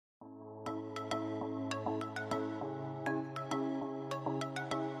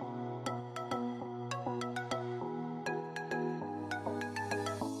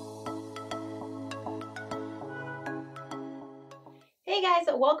Hey guys,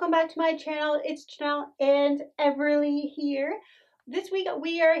 welcome back to my channel. It's Janelle and Everly here. This week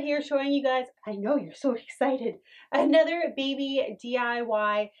we are here showing you guys, I know you're so excited, another baby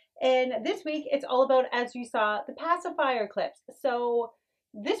DIY. And this week it's all about, as you saw, the pacifier clips. So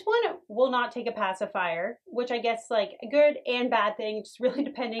this one will not take a pacifier, which I guess like a good and bad thing, just really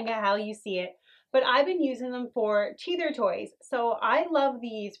depending on how you see it. But I've been using them for teether toys. So I love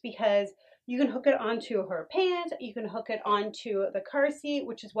these because you can hook it onto her pants, you can hook it onto the car seat,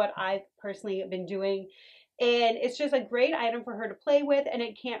 which is what I've personally been doing. And it's just a great item for her to play with, and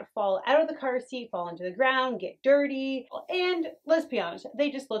it can't fall out of the car seat, fall into the ground, get dirty. And let's be honest,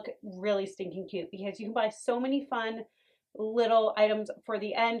 they just look really stinking cute because you can buy so many fun little items for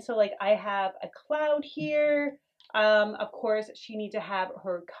the end. So like I have a cloud here. Of course, she needs to have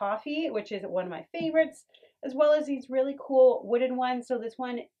her coffee, which is one of my favorites, as well as these really cool wooden ones. So this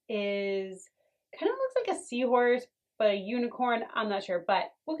one is kind of looks like a seahorse, but a unicorn. I'm not sure, but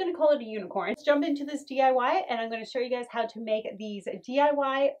we're going to call it a unicorn. Let's jump into this DIY, and I'm going to show you guys how to make these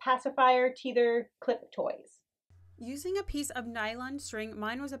DIY pacifier teether clip toys. Using a piece of nylon string,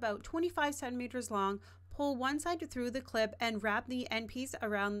 mine was about 25 centimeters long. Pull one side through the clip and wrap the end piece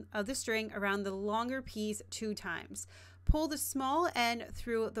around the string around the longer piece 2 times. Pull the small end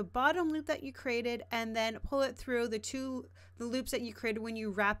through the bottom loop that you created and then pull it through the loops that you created when you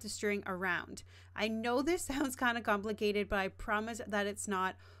wrap the string around. I know this sounds kind of complicated, but I promise that it's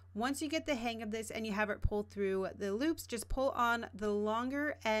not. Once you get the hang of this and you have it pulled through the loops, just pull on the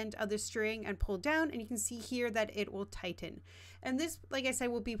longer end of the string and pull down, and you can see here that it will tighten. And this, like I said,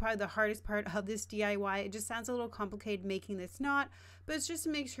 will be probably the hardest part of this DIY. It just sounds a little complicated making this knot, but it's just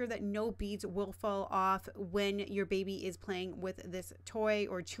to make sure that no beads will fall off when your baby is playing with this toy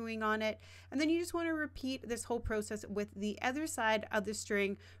or chewing on it. And then you just want to repeat this whole process with the other side of the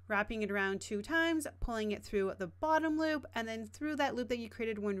string, wrapping it around 2 times, pulling it through the bottom loop, and then through that loop that you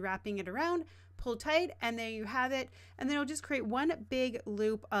created when wrapping it around, pull tight, and there you have it. And then it'll just create one big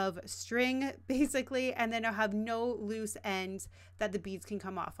loop of string basically, and then it'll have no loose ends that the beads can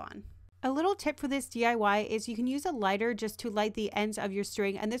come off on. A little tip for this DIY is you can use a lighter just to light the ends of your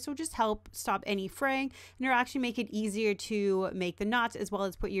string, and this will just help stop any fraying, and it'll actually make it easier to make the knots as well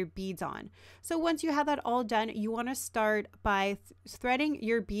as put your beads on. So once you have that all done, you want to start by threading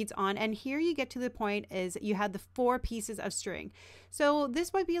your beads on, and here you get to the point is you have the 4 pieces of string. So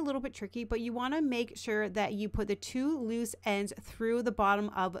this might be a little bit tricky, but you want to make sure that you put the 2 loose ends through the bottom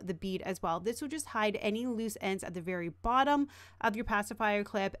of the bead as well. This will just hide any loose ends at the very bottom of your pacifier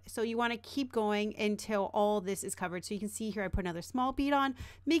clip. So you want to keep going until all this is covered. So you can see here I put another small bead on,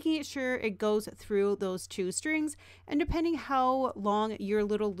 making it sure it goes through those 2 strings. And depending how long your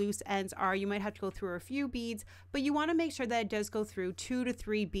little loose ends are, you might have to go through a few beads, but you want to make sure that it does go through 2 to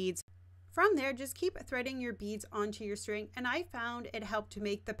 3 beads. From there, just keep threading your beads onto your string, and I found it helped to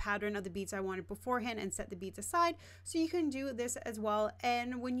make the pattern of the beads I wanted beforehand and set the beads aside, so you can do this as well.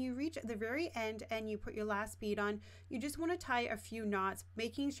 And when you reach the very end and you put your last bead on, you just want to tie a few knots,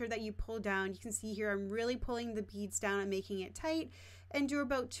 making sure that you pull down. You can see here I'm really pulling the beads down and making it tight, and do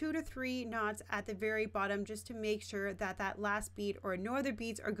about 2 to 3 knots at the very bottom just to make sure that that last bead or no other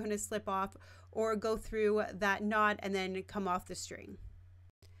beads are going to slip off or go through that knot and then come off the string.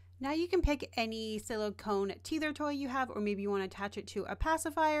 Now you can pick any silicone teether toy you have, or maybe you want to attach it to a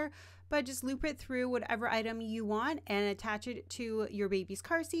pacifier, but just loop it through whatever item you want and attach it to your baby's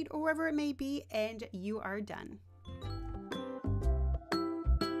car seat or wherever it may be, and you are done.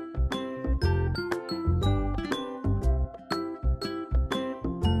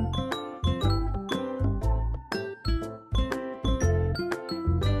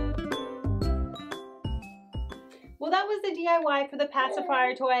 Well, that was the DIY for the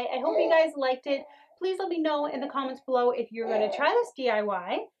pacifier toy. I hope you guys liked it. Please let me know in the comments below if you're going to try this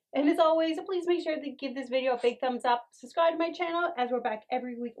DIY. And as always, please make sure to give this video a big thumbs up. Subscribe to my channel as we're back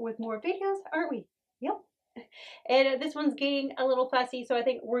every week with more videos, aren't we? Yep. And this one's getting a little fussy, so I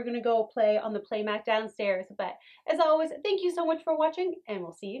think we're going to go play on the play mat downstairs. But as always, thank you so much for watching, and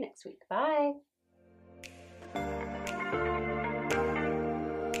we'll see you next week. Bye.